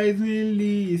pricing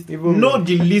list. Know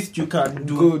the list you can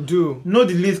do. Know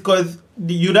the list, because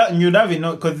you'd have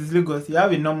enough, because it's Lagos. You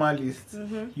have a normal list.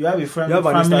 You have a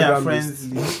family and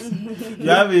friends list. You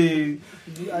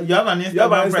have an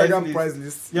Instagram price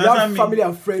list. You have family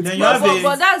and friends.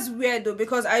 But that's weird though,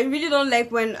 because I really don't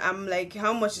like when I'm like,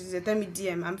 how much is it? Tell me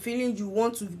DM. I'm feeling you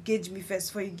want to gauge me first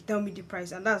before you tell me the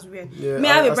price, and that's weird. I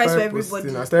have a price for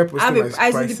everybody. I started posting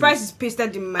the price is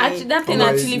pasted in my. That thing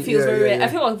actually feels very weird. I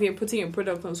feel like if you're putting your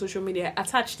product on social media,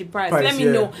 attach the price. Let me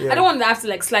know. I don't want to have to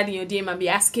like slide in your DM and be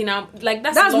asking out. Like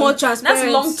that's more transparent.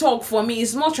 That's long talk for me.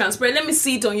 It's more transparent. Let me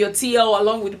see it on your TL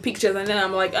along with the pictures, and then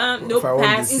I'm like, nope,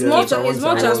 pass. It's more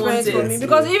transparent for me,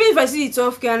 because even if I see the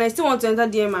 12K and I still want to enter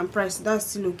DM and price, that's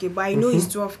still okay. But I know it's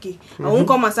 12K. I won't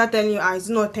come and start telling you, it's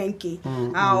not 10K.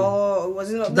 Or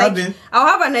was it not? Like, I'll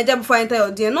have an idea before I enter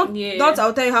your DM. Not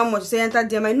I'll tell you how much. Say enter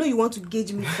DM. I know you want to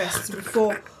gauge me first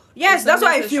before Yes, that's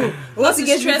what I feel. Once you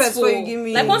It's get me first, stressful. before you give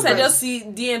me. Like once I price. just see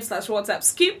DM/WhatsApp,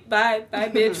 skip, bye,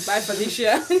 bitch, bye,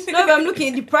 Felicia. No, if I'm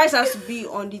looking, the price has to be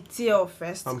on the tier of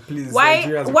first. And please, Why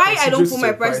Nigerians, I don't put my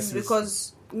your prices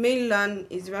because mainland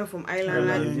is different from island,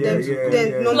 and Yeah, then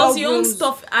yeah. number Plus, of your own rooms.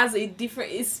 stuff has a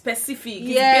different, it's specific. It's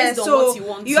Yeah, based on so what you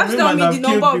want. you have to tell me the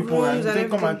number of rooms and they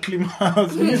come and everything. clean my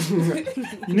house.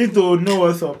 You need to know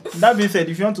what's up. That being said,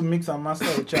 if you want to mix and master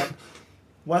a chat,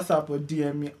 WhatsApp or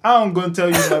DM me. I'm gonna tell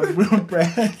you my room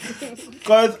price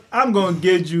because I'm gonna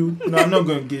gauge you. No, I'm not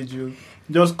gonna gauge you.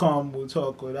 Just come, we'll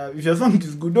talk. Or that. If your song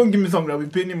is good, don't give me something that will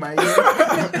be paying in my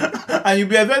ear. And you'll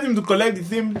be expecting to collect the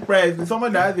same price with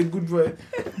someone that has a good voice.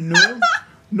 No,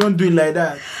 don't do it like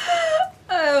that.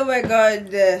 Oh my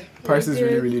god. Prices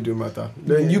really do matter.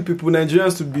 Then you people,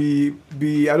 Nigerians, to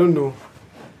be I don't know.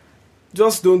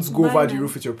 Just don't go over the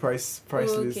roof with your price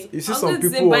list. Okay. You see I was some going to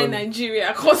say people buy on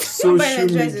Nigeria cause social Nigerians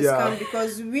is media, scam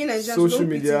because we Nigerians social don't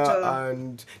beat each media, other.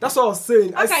 and that's what I was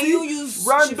saying. How I can see you use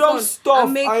random chiffon stuff,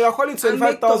 and make- and you're calling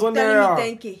 25,000 naira.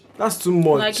 10K. That's too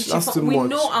much. like That's too we much.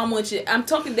 know how much I'm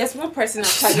talking. There's one person I'm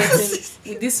targeting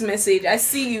with this message. I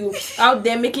see you out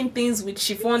there making things with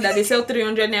chiffon that they sell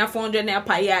 300 naira, 400 naira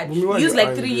per yard. Mummy, why You use you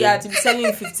like 3 angry? yards to be selling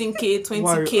 15k,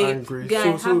 Why are you 20k. angry? Guy,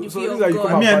 So- have so the these fear are of you come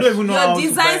God. and I don't even know how Your to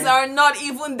designs buy. are not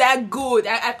even that good.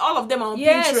 All of them are on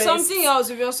Yeah, Pinterest. something else.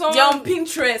 If you're someone, They're on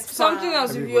Pinterest. something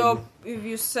else. Everybody. If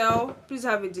you sell, please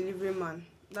have a delivery man.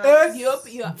 Eh? Yup.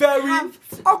 Very.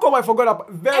 How come I forgot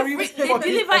about very They fucking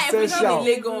deliver everything essential. in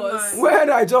Lagos. When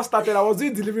I just started, I was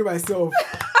doing delivery myself.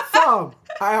 Fam,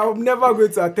 I am never going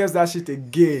to attempt that shit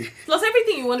again. Plus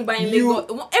everything you want to buy in You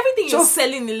Lagos, everything you're just-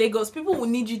 selling in Lagos, people will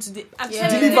need you to actually Yeah.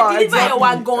 they Deliver, deliver exactly, your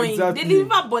wagon, exactly. they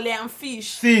deliver bole and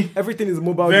fish. See, Everything is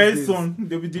mobile very these days. soon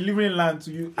they'll be delivering land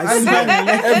to you. I swear,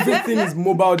 everything is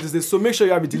mobile these days. So make sure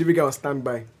you have a delivery guy on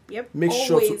standby. Yep. Make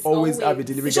sure to Always, always have a always.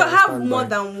 delivery You guy should on have standby. more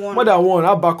than one. More than one.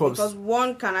 Have because backups.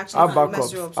 one can actually Have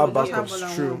mess you backups. up. So Have just have backups. more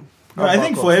than True. one. No, I Have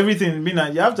think backups. for everything,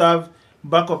 you have to have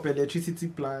backup electricity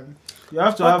plan. You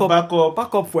have to have backup.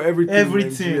 Backup for everything.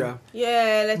 Everything. In Nigeria.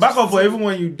 Yeah, let's Backup for everyone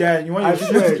when you die. You want I your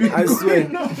business to swear. I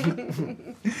swear.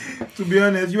 To be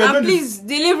honest, you were And going please,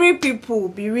 delivery people,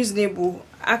 be reasonable.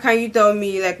 How can you tell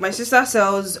me, like, my sister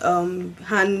sells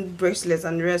hand bracelets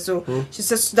and the rest, so she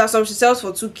says that some she sells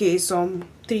for 2k, some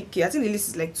 3k. I think the list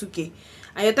is like 2k.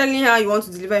 And you're telling her you want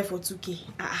to deliver it for 2k.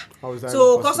 How is that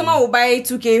So possible? customer will buy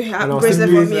 2k And I'll bracelet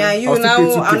still for pay- me, and you I'll still now, pay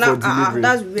 2K for delivery.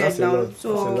 that's weird That's a now. lot. That's a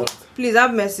So lot. please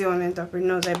have mercy on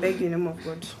entrepreneurs. I beg you in the name of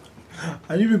God.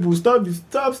 And you people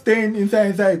stop staying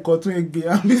inside a cartoon again.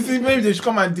 And maybe they should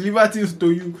come and deliver things to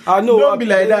you. No, Don't be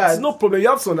like that. It's no problem. You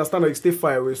have to understand that you stay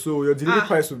far away, so your delivery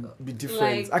price will be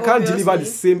different. Like, I can't deliver the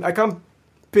obviously. same. I can't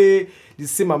pay the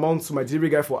same amount to my delivery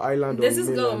guy for Island There's or this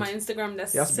girl on mainland. my Instagram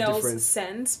that It has to be different. sells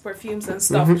scents, perfumes, and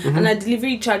stuff, and her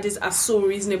delivery charges are so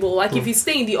reasonable. Like if you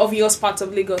stay in the obvious parts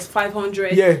of Lagos,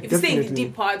 500. Yeah, if you stay in the definitely.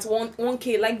 deep parts,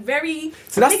 1k. Like very.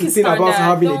 So that's make the it thing about standard.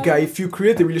 having a Don't- guy. If you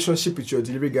create a relationship with your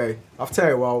delivery guy, after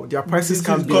a while, their prices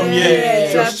can't be come,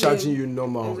 yeah, just exactly. charging you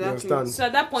normal. Exactly. You understand? So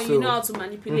at that point, So- you know how to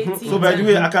manipulate it. So by the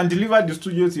way, I can deliver the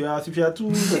studio to your house. If you are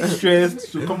too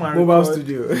stressed to come and Mobile record,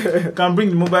 studio. I can bring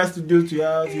the mobile studio to your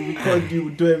house. You record, you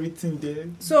do everything there.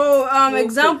 So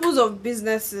examples of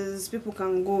businesses people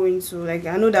can go into, like,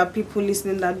 I know there are people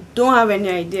listening that don't have any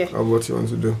idea. Of what you want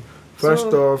to do. First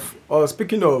off,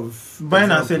 speaking of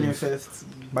Buying and selling examples,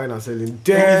 first. buying and selling,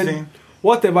 then Anything.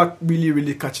 whatever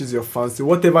really catches your fancy,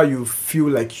 whatever you feel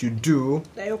like you do,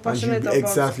 That you're and passionate you about,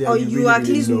 exactly, or and you really, at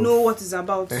really least love. know what it's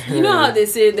about. You know how they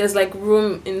say there's like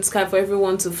room in the sky for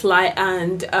everyone to fly,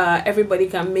 and everybody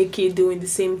can make it doing the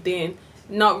same thing.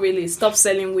 Not really. Stop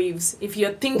selling weaves. If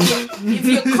you're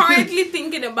currently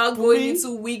thinking about going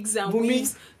into wigs and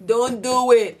weaves, don't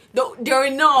do it. They're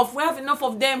enough. We have enough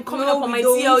of them coming No, up on we my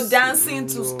don't. TL dancing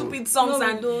to stupid songs No,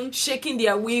 we and don't. shaking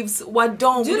their weaves. What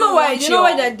don't? Do you We know don't why? want Do you know why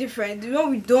your- they're different? Do you know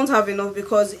we don't have enough?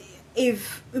 Because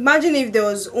imagine if there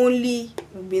was only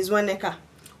Bezwaneka.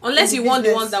 Unless in you the want the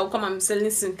business. ones that will come and be selling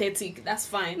synthetic, that's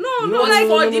fine. No, No, like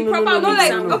for no, the no, proper no, no, no, wigs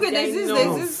like and no. okay, there's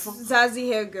they're this enough. Zazie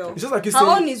hair girl. It's just like you Her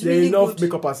own say, is there are really enough good.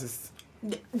 makeup artists.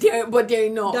 But they're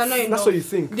enough. They're not enough. That's what you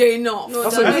think. They're enough. No,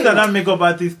 That's they're what I not think that enough. that makeup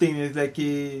artist thing is like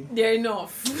a, They're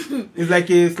enough. it's like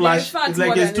a slash, fact it's like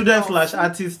more a than student enough. slash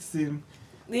artist thing.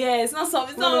 Yeah, it's not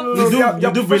something. It's No, not. no, no. You they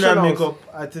are do brilliant professionals. makeup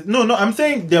artists. No, I'm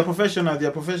saying they're professionals.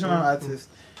 They're professional artists.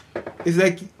 It's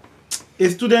like a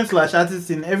student slash artist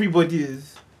thing. Everybody is.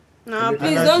 Nah, And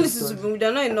please that's don't just listen to me.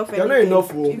 They're not enough. They're not anything.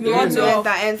 enough, oh. If you want to They're enter.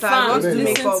 If you Fam, want to do They're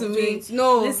listen makeup, to do me. it.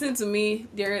 No. Listen to me.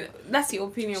 She's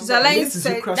She's bro. allowing This is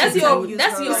you crashing That's people's- your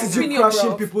This is you opinion, crashing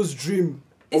bro. people's dream.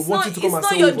 It's wanting not, to come and it's not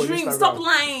sell your weave on dream. Instagram. Stop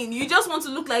lying. You just want to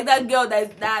look like that girl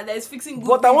that is fixing good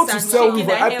But I want to things and sell shaking weave.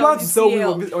 her I hair plan on to the sell weave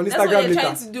CL. on That's Instagram what you're later.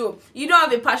 trying to do. You don't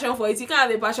have a passion for it. You can't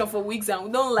have a passion for wigs,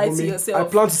 and don't lie to Mommy, yourself. I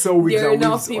plan to sell wigs There are and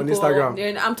enough weaves on people.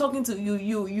 Instagram. I'm talking to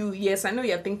you. Yes, I know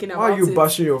you're thinking about Why are you it.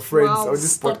 bashing your friends Wow, on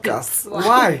this stop podcast? it. Wow.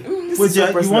 Why? This Wait, is so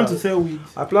you personal. want to sell wigs?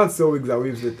 I plan to sell wigs and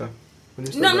weaves later. on No,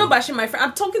 Instagram. I'm not bashing my friend.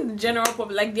 I'm talking to the general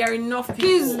public. Like, there are enough people.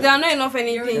 Please, there are not enough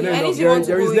anything. There are Anything enough. you want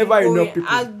to There is go never in, go enough in. people.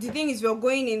 And the thing is, you're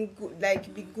going in good,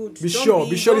 like be good. Be Don't sure.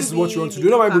 Be sure this don't is what you want to do.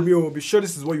 Don't mind me. Oh, be sure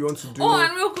this is what you want to do. Oh,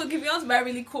 and real quick, if you want to buy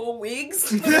really cool wigs,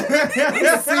 go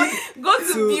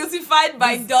to Beautified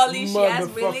by Dolly. She has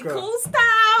really Motherfucker. cool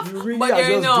stuff. You really but are they're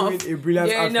just enough. doing a brilliant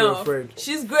They're act for your enough. friend.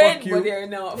 She's great, Fuck you. but they're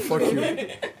enough. Fuck you.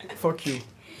 Fuck you.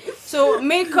 So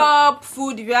makeup,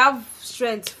 food. If you have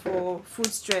strength for food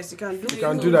stress, you can do. You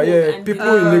can You do that. cook Yeah, and people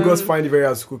do- in Lagos find it very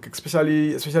hard to cook,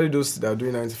 especially those that are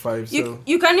doing 9 to 5. So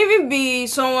You can even be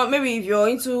someone. Maybe if you're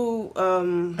into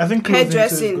I think clothing too is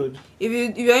hairdressing. good.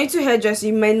 If you're into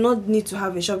hairdressing, you might not need to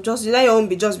have a shop. Just let your own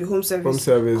be home service. Home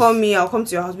service. Call me. I'll come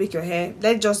to your house, make your hair.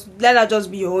 Let that just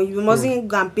be your own. You mustn't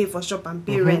go and pay for shop and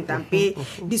pay rent and pay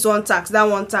this one tax, that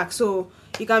one tax. So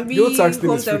you can be the old tax thing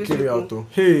home is service freaking me people. out though.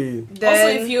 Hey, Then,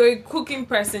 Also, if you're a cooking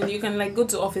person, you can like go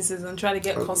to offices and try to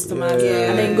get customers yeah,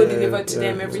 and then go deliver to yeah.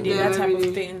 them every day. Yeah, that type every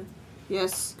of day. thing.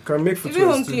 yes, you can make food even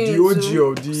home too. cleaning The OG too.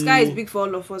 of the Sky is big for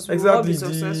all of us. We will all be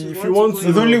Exactly, successful. if We you want want to to-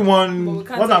 There's go only in. one. But we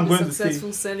can't What I'm be going to say.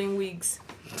 successful selling wigs.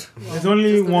 There's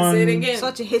only Just gonna say it one. again.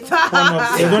 Such a hater.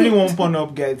 There's only one porn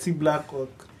up guy, T Blackhawk,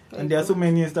 and there are so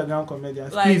many Instagram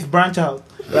comedians. Like- Please branch out.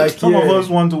 like Some of yeah, us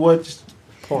want to watch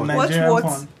porn. Nigerian Watch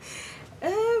what? porn.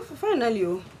 Finally,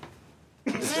 oh.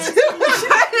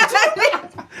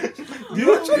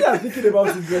 You actually are thinking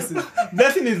about it, dressing.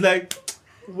 Blessing is like,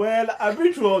 well, I've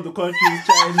been through all the countries,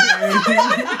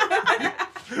 China.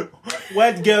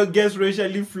 White girl gets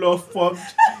racially fluffed.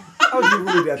 How do you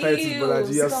read their titles, Ew,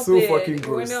 Bolaji? You're stop so it. fucking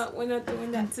gross. We're not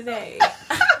doing that today.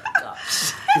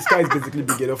 This guy is basically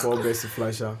big enough for all girls to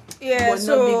flash out. Yeah, But not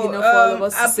so big enough for all of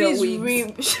us to sell please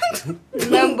wigs.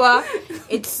 remember,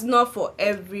 it's not for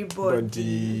everybody. But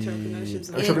the Entrepreneurship is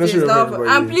It entrepreneurship is is not for for-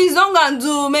 and everybody. please don't go and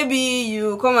do. Maybe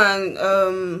you come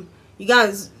and you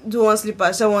guys do one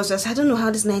slipper, sell one dress. I don't know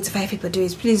how this 9 to 5 people do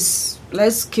it. Please,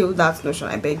 let's kill that notion.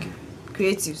 I beg you.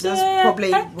 Creatives, that's probably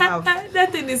you have.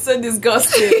 That thing is so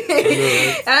disgusting.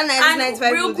 And And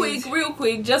real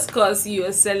quick, just because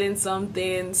you're selling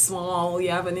something small, you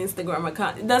have an Instagram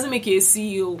account, it doesn't make you a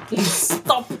CEO. Please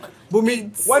stop. But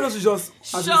me, why don't you just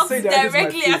as you Shots say that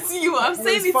directly at you. I'm No,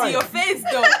 saying it's it fine. to your face,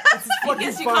 though. In fucking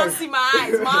case you fine. can't see my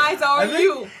eyes. My eyes are on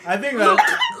you. I think Look,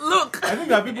 that look. I think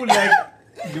that people like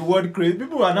the word creative.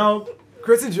 People are now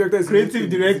creative director is creative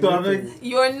director. I mean, mean,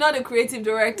 You're not a creative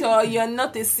director. You're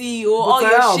not a CEO. All I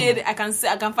your am. shit, I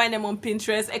can find them on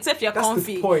Pinterest. Except you're That's the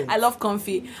comfy. point. I love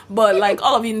comfy, but like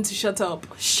all of you need to shut up.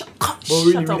 Shut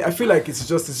really, up. really, I feel like it's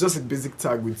just a basic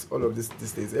tag with all of this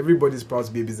these days. Everybody's proud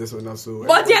to be a business owner, so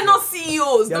But they're not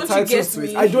CEOs. There are Don't you titles get to me?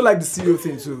 it. I don't like the CEO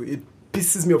thing too. It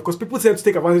pisses me off because people tend to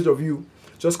take advantage of you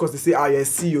just because they say, you're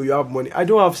CEO, you have money. I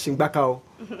don't have Shingbakao.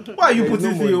 why are you There is putting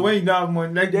no CEO money. when you don't have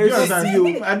money? Like, There is do no you understand?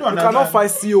 CEO. I don't You understand. cannot find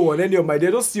CEO on any of my.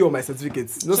 They don't CEO on my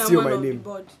certificates. No CEO on my name.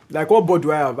 Like what board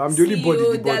do I have? I'm the only board in the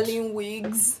CEO, board. darling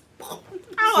wigs.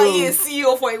 How are you a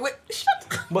CEO for a wait? Shut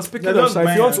up. But speaking They're of, just Sha, if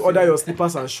buying you want to and order selling. your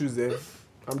slippers and shoes,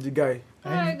 I'm the guy.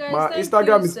 Alright, guys, My thank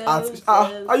Instagram you. is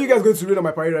at. Are you guys going to read on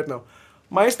my parade right now?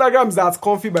 My Instagram is at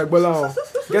Comfy by Bola.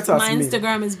 Get at My me.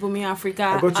 Instagram is Bumi Africa.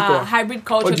 I got you, Kwa. Hybrid What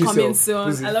culture do you coming sell?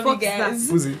 soon. Pussy. I love you Fuck guys.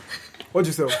 Pussy. What do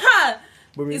you sell? Ha!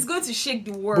 Bumi. It's going to shake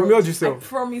the world. Bumi, what do you sell? I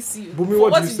promise you. Bumi, For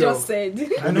what what do you you sell? just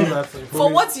said. I know that.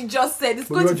 For what you just said, it's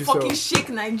Bumi, going what to do you fucking sell? shake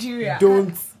Nigeria.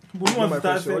 Don't. Who wants to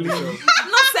start What do you selling? sell?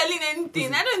 I'm not selling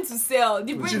anything. I don't need to sell.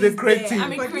 The brain She's is a creative. there.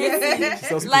 I'm a She creative.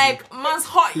 sells Like, man's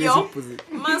hot, Crazy yo. pussy.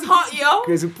 Man's hot, yo.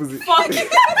 Crazy pussy. Fuck.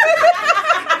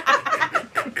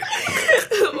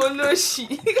 Oh no, she.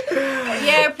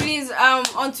 Yeah, please,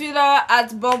 on Twitter at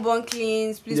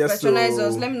BonBonCleans, please Yes, patronize so-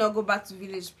 us. Let me not go back to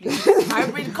village, please.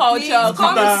 Hybrid culture. Please,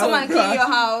 come Come and clean your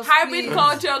house. Hybrid please.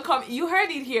 culture. Come. You heard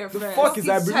it here The first. fuck is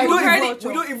that? We hybrid don't culture. even.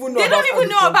 We don't even know. They don't even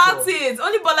know about agriculture. it.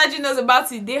 Only Bolaji knows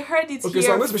about it. They heard it Okay, here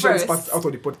so I'm going to share this first. part out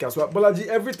of the podcast. Well, Bolaji,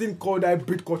 everything called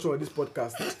hybrid culture on this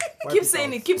podcast. Keep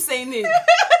saying it. Keep saying it.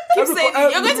 Keep Every- saying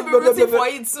it. You're going to be blah, blah, rooting blah, for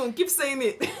it soon. Keep saying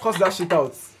it. Cuss that shit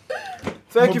out.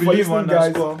 Thank you for Believe listening, guys.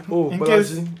 underscore. Oh, In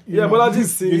case, Bolaji. you Yeah, know, Bolaji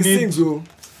sings. you He need- sings, oh.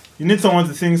 You need someone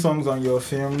to sing songs on your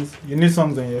films. You need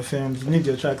songs on your films. You need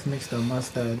your tracks mixed and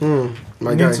mastered. My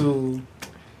you guy. need to.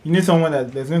 You need someone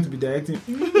that's going to be directing. If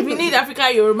you need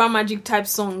Africa Yoruba magic type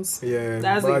songs, Yeah,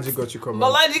 That's Bolaji it. got you covered.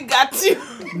 Bolaji got you.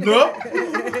 No,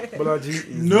 Bolaji is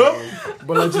No.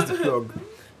 Bolaji's the plug.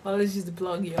 Always use the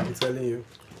plug here. I'm telling you.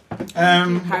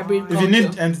 Hybrid If you need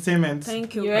culture. entertainment,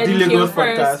 Thank you. You The ready? Lagos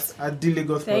First. Podcast at The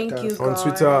Lagos Thank Podcast. you. On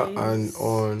Twitter Guys.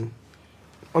 and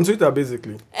on Twitter,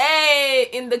 basically. Hey,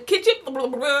 in the kitchen,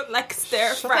 like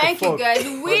stir fry. Thank you Fuck. guys.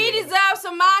 We deserve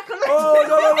some accolades. Oh,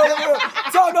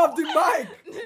 no. Turn off the mic.